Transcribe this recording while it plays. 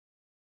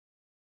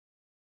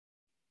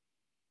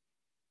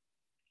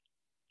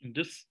In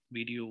this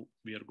video,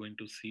 we are going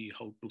to see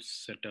how to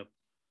set up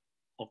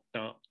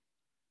Okta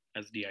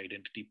as the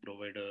identity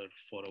provider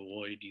for a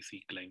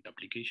OIDC client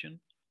application.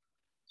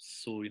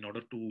 So in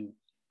order to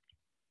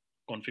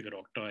configure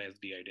Okta as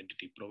the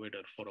identity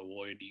provider for a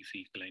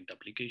OIDC client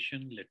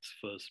application, let's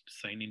first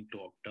sign into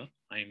Okta.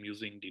 I am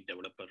using the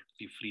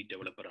free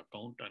developer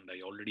account, and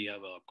I already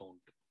have an account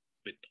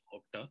with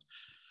Okta,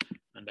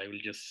 and I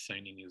will just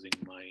sign in using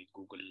my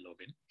Google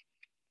login.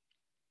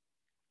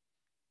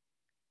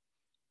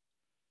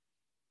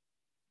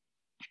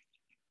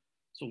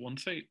 So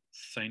once I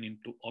sign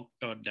into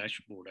Okta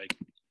dashboard,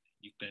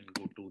 you can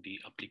go to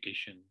the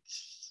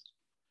applications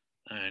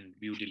and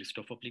view the list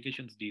of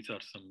applications. These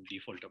are some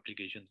default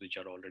applications which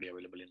are already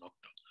available in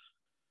Okta.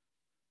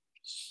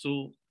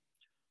 So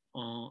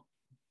uh,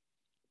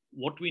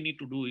 what we need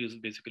to do is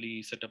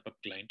basically set up a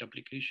client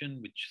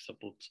application which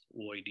supports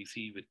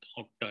OIDC with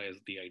Okta as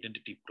the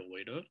identity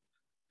provider.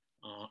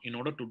 In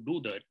order to do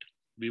that,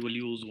 we will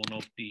use one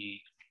of the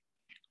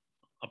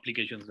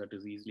applications that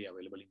is easily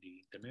available in the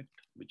internet,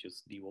 which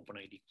is the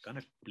OpenID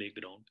Connect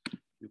Playground.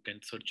 You can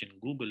search in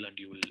Google and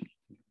you will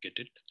get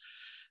it.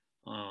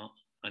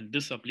 And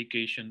this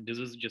application, this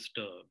is just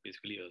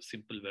basically a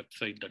simple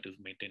website that is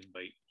maintained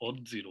by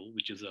Auth0,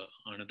 which is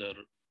another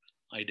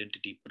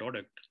identity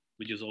product,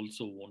 which is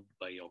also owned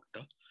by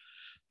Okta.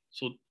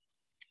 So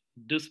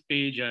this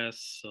page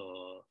has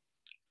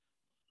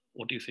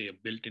what you say, a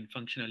built-in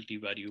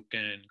functionality where you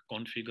can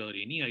configure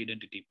any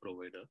identity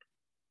provider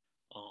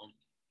um,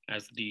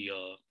 as the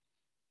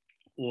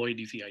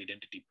OIDC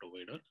identity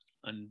provider,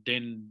 and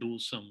then do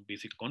some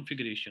basic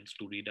configurations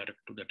to redirect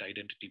to that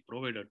identity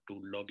provider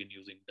to log in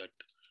using that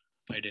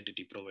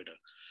identity provider.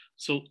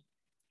 So,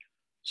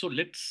 so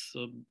let's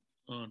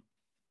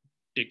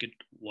take it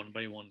one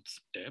by one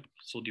step.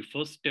 So the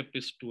first step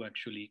is to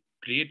actually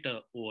create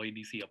a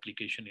OIDC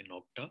application in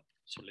Okta.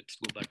 So let's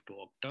go back to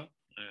Okta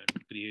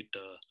and create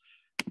a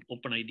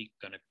OpenID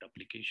Connect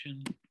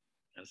application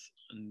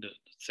and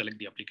select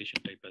the application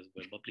type as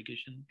web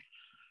application.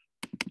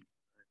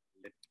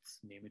 Let's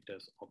name it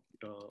as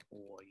Okta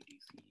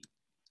OIDC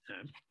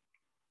app.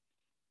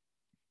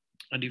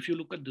 And if you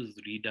look at this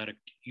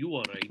redirect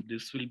URI,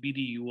 this will be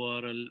the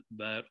URL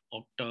where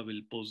Okta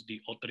will post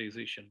the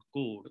authorization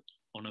code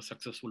on a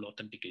successful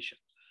authentication.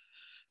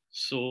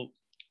 So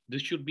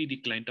this should be the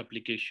client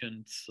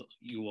application's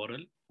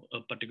URL,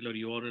 a particular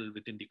URL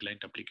within the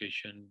client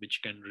application,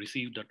 which can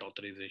receive that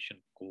authorization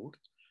code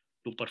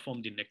to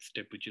perform the next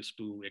step, which is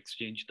to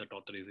exchange that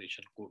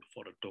authorization code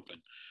for a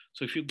token.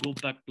 So if you go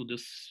back to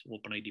this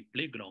OpenID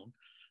Playground,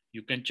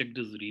 you can check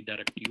this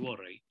redirect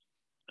URI,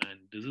 and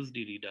this is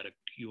the redirect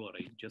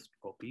URI. Just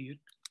copy it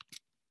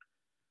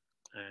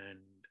and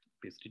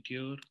paste it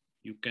here.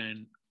 You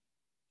can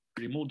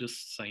remove this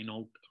sign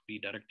out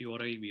redirect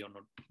URI. We are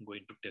not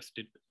going to test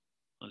it.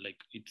 Like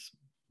it's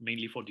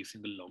mainly for the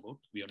single logout.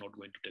 We are not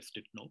going to test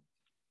it now.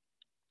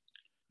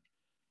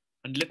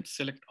 And let's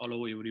select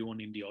allow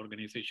everyone in the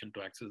organization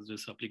to access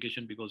this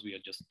application because we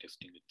are just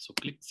testing it. So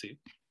click save.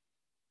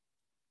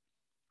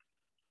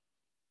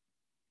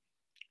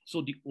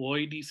 So the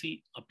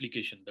OIDC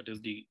application, that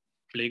is the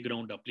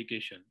playground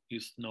application,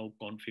 is now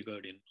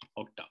configured in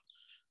Okta.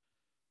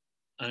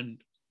 And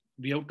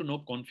we have to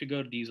now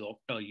configure these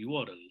Okta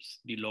URLs,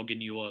 the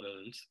login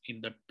URLs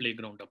in that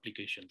playground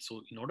application.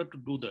 So in order to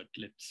do that,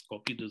 let's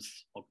copy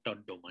this Okta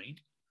domain.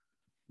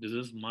 This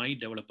is my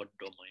developer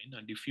domain.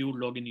 And if you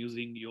log in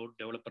using your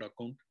developer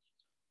account,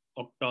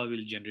 Okta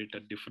will generate a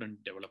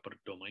different developer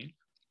domain,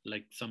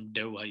 like some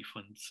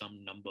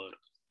dev-some number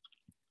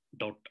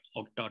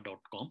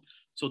 .okta.com.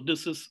 So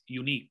this is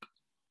unique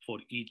for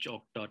each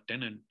Okta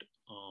tenant.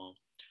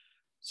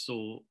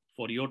 So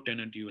for your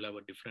tenant, you will have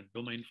a different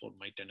domain. For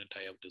my tenant,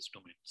 I have this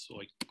domain.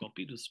 So I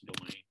copy this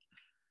domain,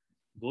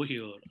 go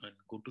here and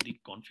go to the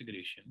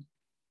configuration.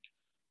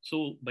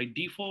 So by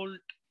default,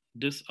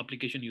 this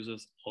application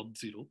uses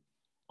Auth0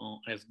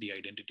 as the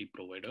identity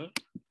provider,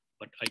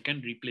 but I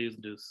can replace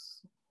this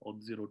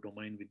Auth0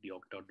 domain with the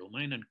Okta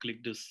domain and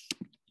click this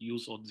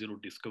use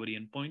Auth0 discovery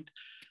endpoint.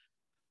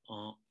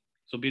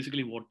 So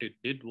basically what it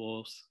did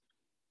was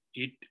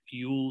it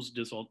used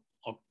this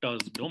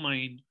Okta's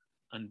domain,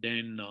 and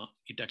then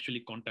it actually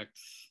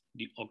contacts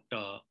the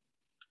Okta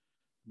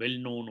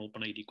well-known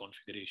OpenID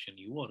configuration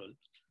URL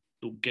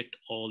to get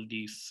all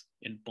these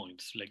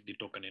endpoints like the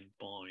token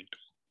endpoint,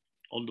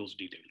 all those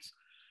details.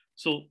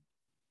 So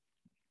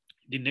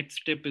the next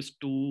step is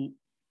to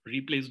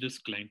replace this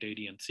client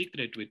ID and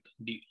secret with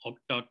the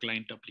Okta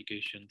client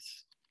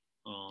applications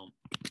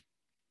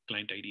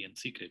client ID and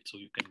secret. So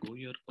you can go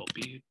here,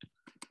 copy it,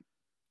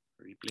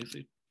 replace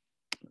it,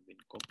 and then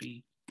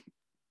copy,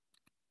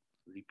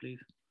 replace.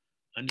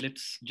 And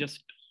let's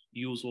just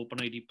use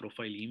OpenID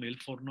profile email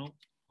for now.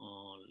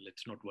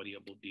 Let's not worry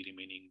about the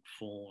remaining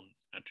phone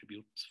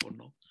attributes for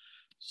now.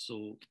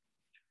 So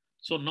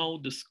now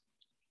this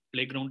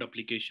playground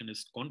application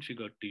is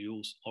configured to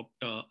use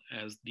Okta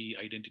as the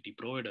identity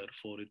provider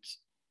for its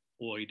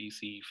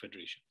OIDC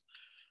federation.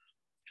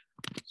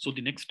 So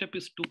the next step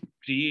is to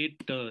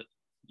create a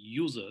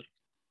user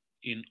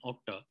in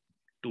Okta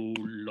to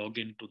log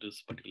into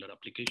this particular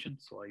application.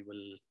 So I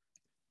will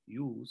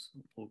use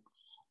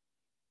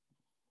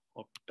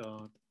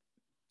Okta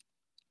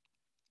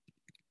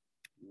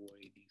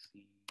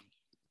OIDC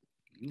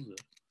user.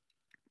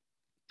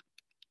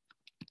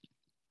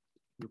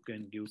 You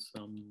can give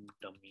some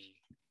dummy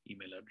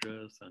email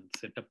address and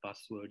set a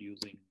password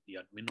using the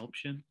admin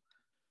option.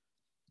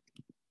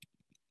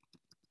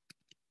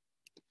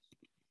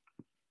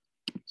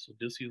 So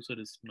this user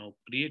is now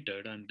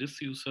created, and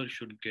this user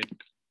should get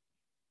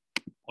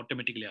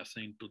automatically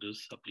assigned to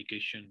this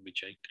application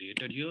which I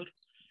created here.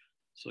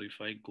 So if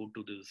I go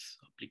to this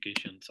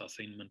applications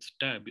assignments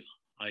tab,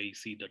 I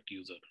see that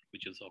user,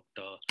 which is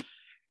Okta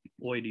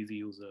OIDC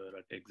user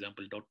at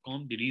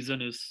example.com. The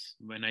reason is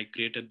when I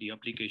created the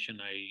application,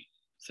 I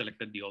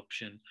selected the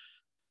option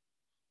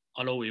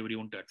allow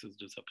everyone to access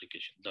this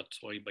application. That's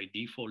why by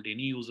default,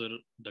 any user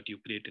that you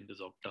create in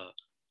this Okta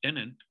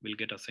tenant will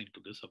get assigned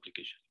to this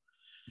application.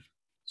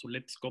 So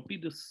let's copy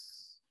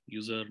this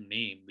user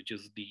name, which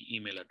is the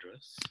email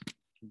address,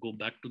 go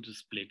back to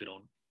this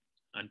playground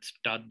and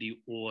start the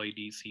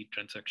OIDC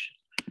transaction.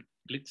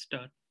 Click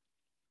start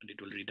and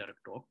it will redirect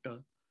to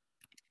Okta.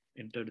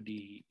 Enter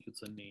the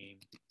username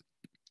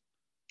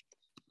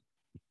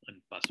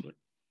and password.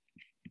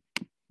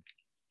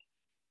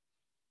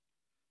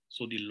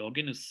 So the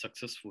login is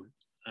successful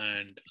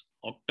and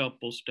Okta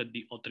posted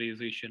the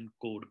authorization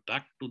code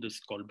back to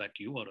this callback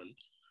URL,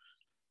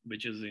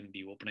 which is in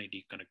the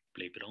OpenID Connect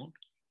playground.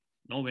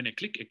 Now, when I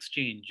click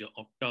exchange,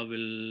 Okta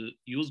will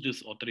use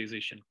this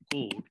authorization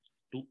code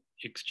to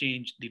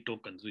exchange the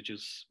tokens, which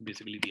is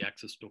basically the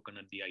access token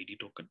and the ID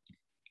token.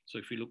 So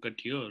if you look at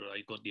here,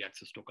 I got the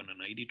access token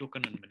and ID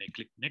token. And when I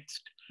click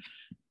next,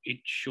 it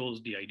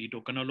shows the ID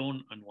token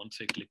alone. And once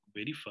I click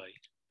verify,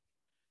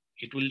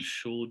 it will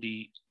show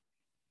the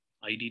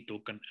ID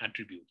token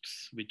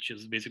attributes, which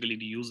is basically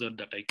the user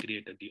that I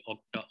created, the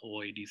Okta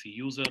OIDC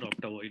user,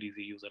 Okta OIDC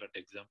user at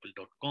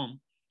example.com.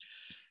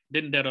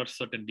 Then there are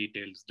certain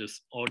details.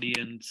 This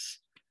audience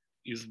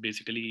is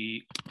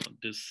basically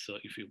this,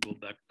 if you go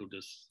back to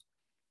this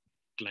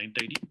client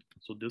ID.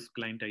 So this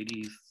client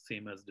ID is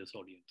same as this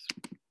audience.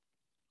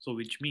 So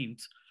which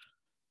means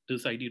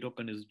this ID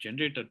token is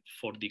generated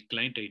for the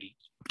client ID,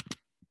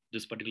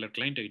 this particular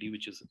client ID,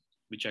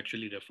 which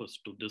actually refers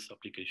to this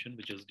application,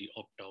 which is the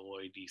Okta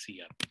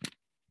OIDC app.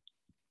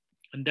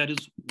 And there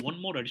is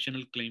one more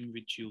additional claim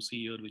which you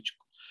see here,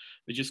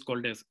 which is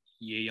called as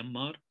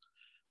AMR,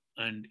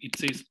 and it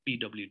says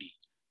PWD,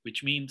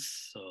 which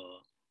means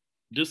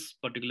this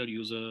particular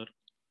user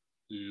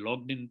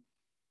logged in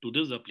to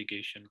this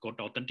application, got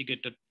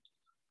authenticated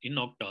in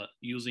Okta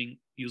using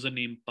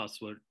username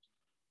password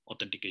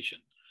authentication.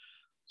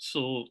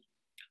 So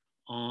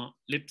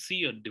let's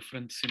see a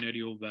different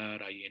scenario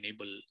where I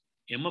enable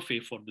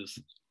MFA for this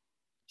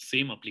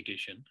same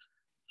application,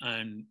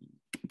 and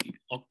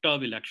Okta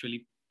will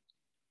actually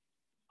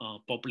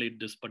populate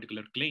this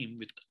particular claim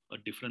with a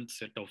different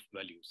set of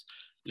values.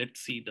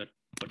 Let's see that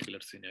particular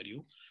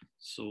scenario.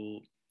 So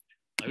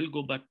I will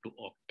go back to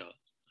Okta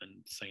and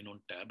sign on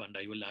tab, and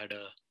I will add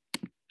a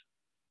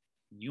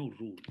new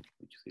rule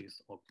which says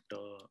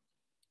Okta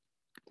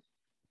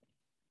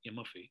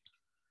MFA.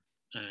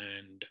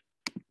 And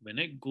when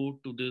I go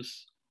to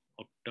this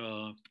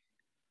Okta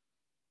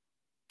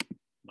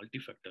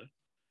multi-factor,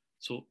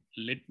 so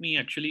let me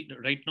actually,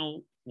 right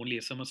now only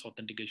SMS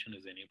authentication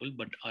is enabled,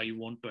 but I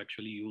want to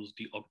actually use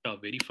the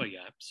Okta Verify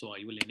app. So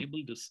I will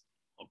enable this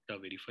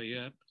Okta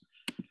Verify app,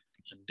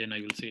 and then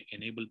I will say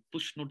enable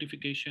push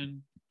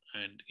notification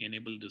and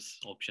enable this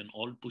option,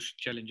 all push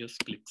challenges,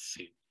 click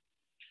save.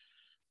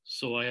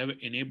 So I have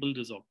enabled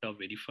this Okta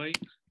Verify.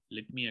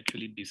 Let me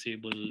actually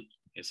disable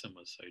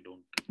SMS. I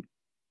don't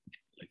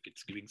like,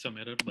 it's giving some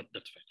error, but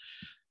that's fine.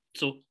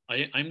 So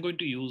I'm going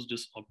to use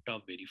this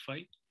Okta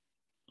Verify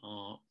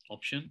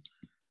option.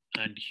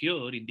 And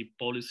here in the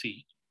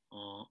policy,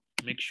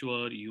 make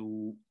sure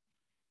you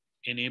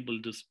enable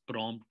this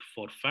prompt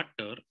for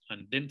factor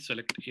and then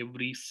select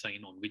every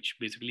sign on, which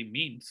basically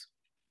means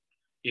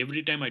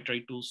every time I try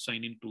to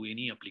sign into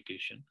any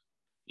application,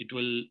 it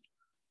will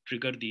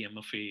trigger the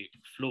MFA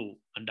flow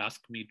and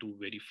ask me to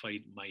verify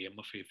my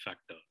MFA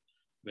factor,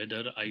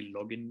 whether I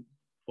log in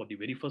for the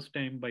very first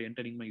time by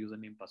entering my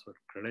username, password,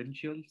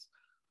 credentials,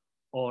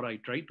 or I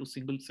try to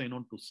single sign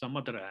on to some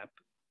other app,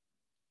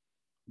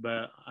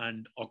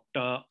 and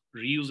Okta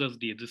reuses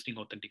the existing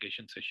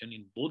authentication session.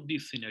 In both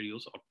these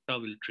scenarios,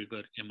 Okta will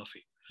trigger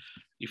MFA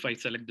if I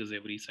select this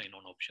every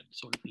sign-on option.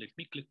 So let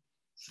me click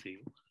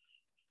save.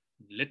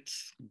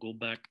 Let's go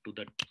back to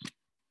that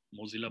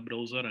Mozilla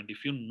browser. And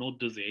if you note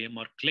this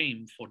AMR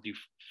claim for the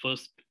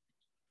first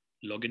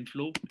login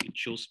flow, it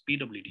shows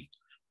PWD.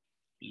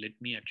 Let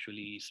me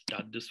actually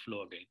start this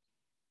flow again.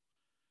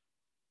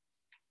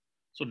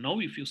 So now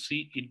if you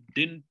see, it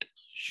didn't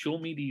show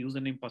me the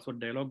username password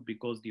dialog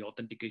because the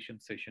authentication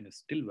session is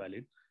still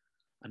valid.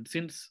 And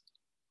since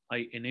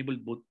I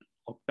enabled both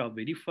Okta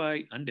Verify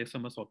and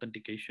SMS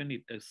authentication,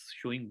 it is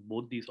showing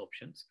both these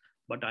options,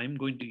 but I'm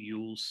going to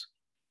use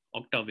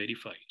Okta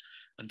Verify.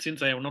 And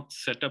since I have not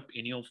set up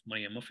any of my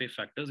MFA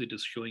factors, it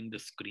is showing the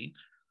screen.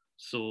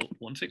 So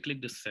once I click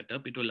this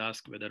setup, it will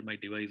ask whether my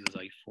device is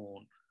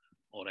iPhone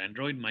or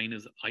Android. Mine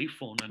is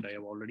iPhone and I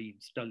have already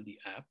installed the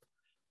app.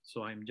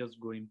 So I'm just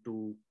going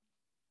to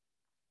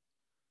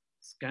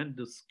scan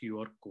this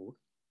QR code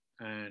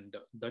and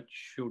that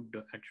should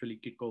actually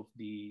kick off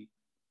the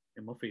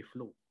MFA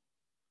flow.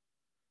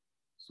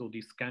 So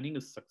the scanning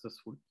is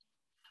successful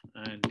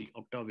and the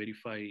Okta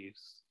Verify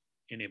is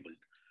enabled.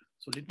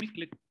 So let me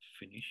click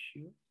finish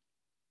here.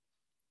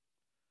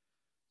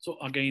 So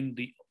again,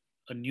 the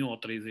a new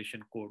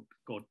authorization code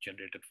got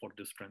generated for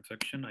this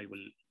transaction. I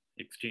will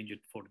exchange it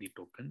for the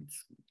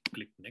tokens.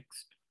 Click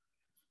next,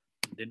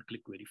 then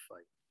click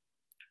verify.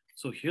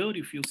 So here,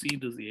 if you see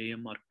this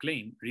AMR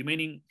claim,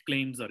 remaining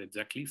claims are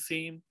exactly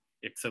same,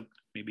 except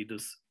maybe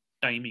this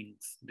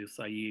timings, this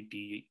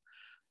IAT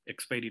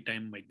expiry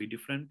time might be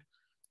different.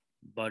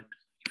 But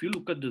if you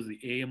look at this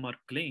AMR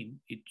claim,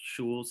 it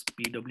shows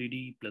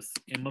PWD plus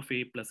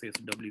MFA plus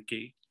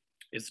SWK.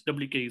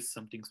 SWK is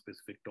something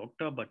specific to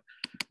Okta, but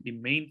the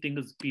main thing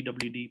is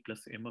PWD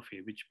plus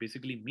MFA, which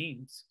basically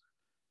means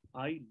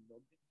I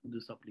log into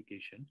this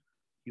application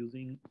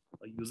using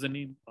a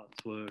username,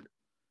 password,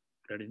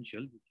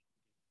 credential.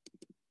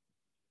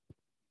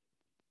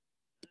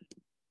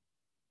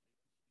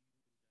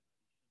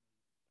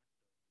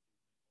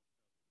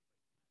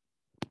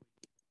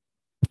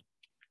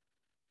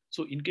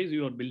 So in case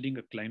you are building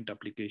a client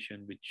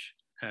application which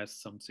has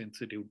some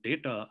sensitive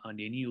data and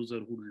any user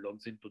who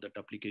logs into that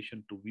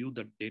application to view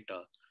that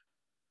data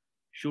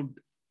should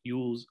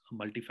use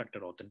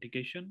multi-factor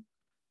authentication,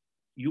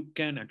 you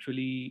can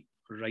actually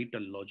write a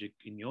logic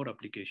in your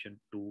application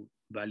to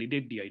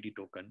validate the ID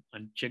token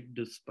and check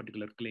this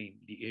particular claim,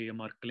 the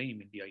AMR claim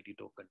in the ID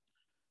token,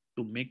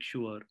 to make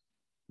sure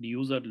the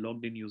user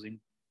logged in using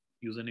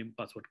username,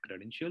 password,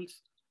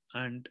 credentials,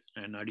 and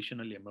an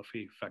additional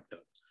MFA factor.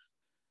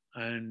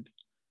 And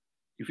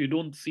if you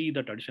don't see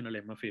that additional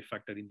MFA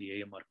factor in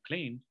the AMR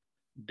claim,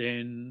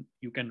 then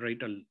you can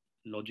write a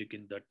logic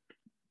in that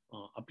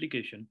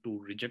application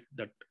to reject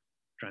that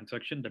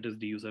transaction. That is,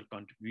 the user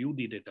can't view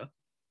the data,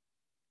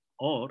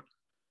 or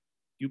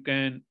you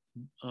can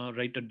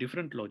write a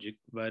different logic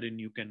wherein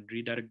you can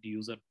redirect the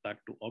user back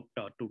to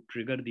Okta to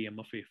trigger the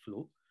MFA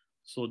flow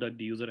so that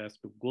the user has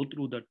to go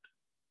through that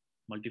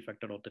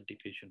multi-factor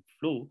authentication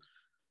flow,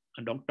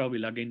 and Okta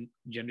will again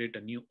generate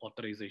a new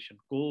authorization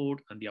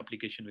code and the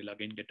application will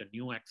again get a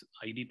new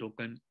ID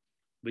token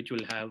which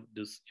will have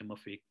this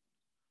MFA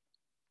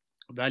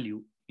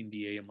value in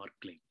the AMR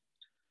claim.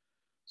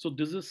 So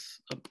this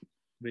is a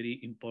very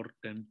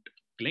important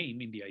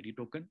claim in the ID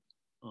token.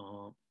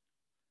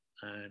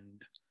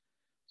 And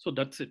so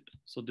that's it.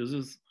 So this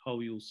is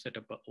how you set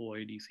up a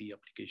OIDC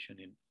application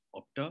in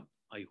Okta.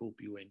 I hope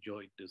you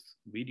enjoyed this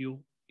video.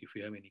 If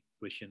you have any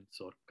questions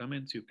or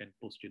comments, you can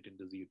post it in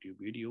this YouTube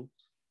video.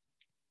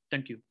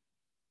 Thank you.